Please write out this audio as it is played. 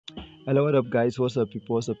Hello, what up, guys? What's up,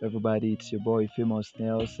 people? What's up, everybody? It's your boy, Famous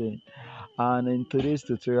Nelson. And in today's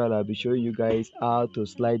tutorial, I'll be showing you guys how to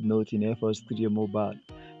slide note in FL Studio Mobile.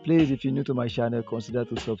 Please, if you're new to my channel, consider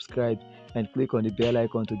to subscribe and click on the bell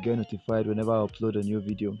icon to get notified whenever I upload a new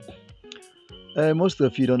video. Most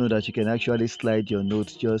of you don't know that you can actually slide your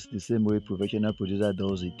notes just the same way professional producer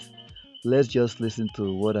does it. Let's just listen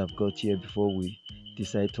to what I've got here before we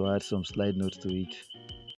decide to add some slide notes to it.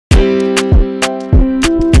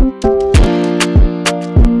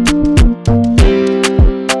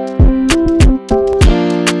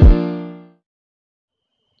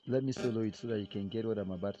 Let me solo it so that you can get what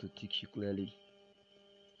I'm about to teach you clearly,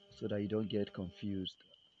 so that you don't get confused.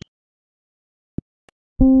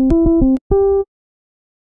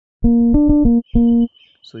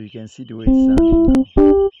 So you can see the way it's sounding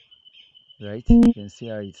now, right? You can see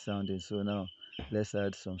how it's sounding. So now let's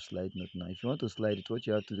add some slide note. Now if you want to slide it, what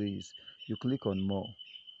you have to do is you click on more,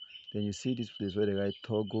 then you see this place where they write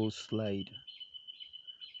toggle slide.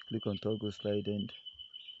 Click on toggle slide and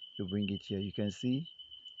you bring it here. You can see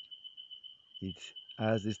it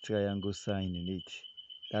has this triangle sign in it.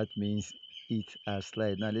 That means it has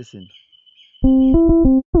slide. Now listen.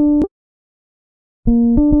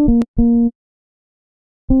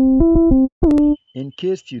 In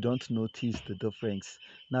case you don't notice the difference,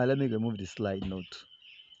 now let me remove the slide note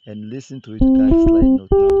and listen to it without slide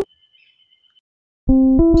note now.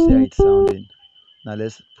 See how it's sounding. Now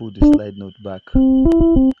let's put the slide note back.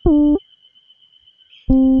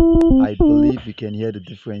 I believe you can hear the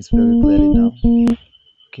difference very clearly now.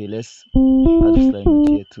 Okay, let's add the slide note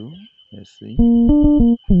here too. Let's see.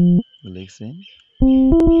 Listen.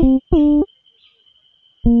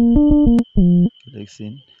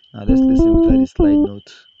 Listen. Now let's listen without the slide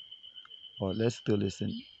note. Or let's still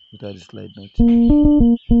listen without the slide note.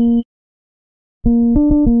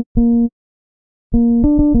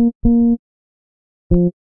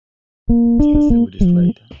 Let's listen with the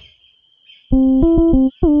slide.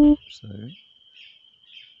 Sorry.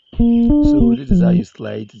 So this is how you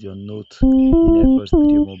slide your note in FL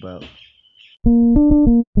Studio Mobile.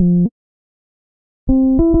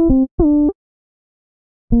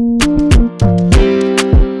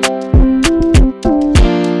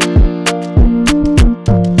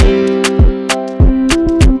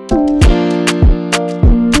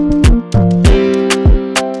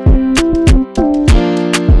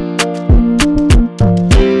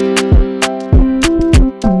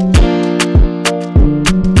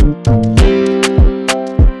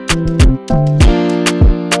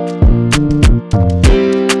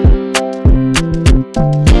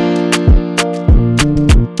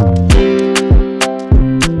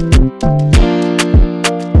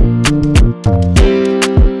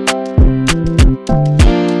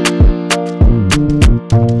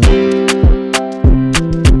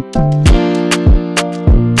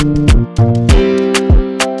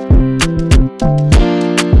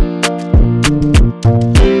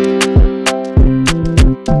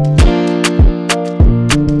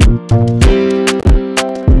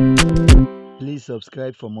 Please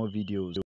subscribe for more videos.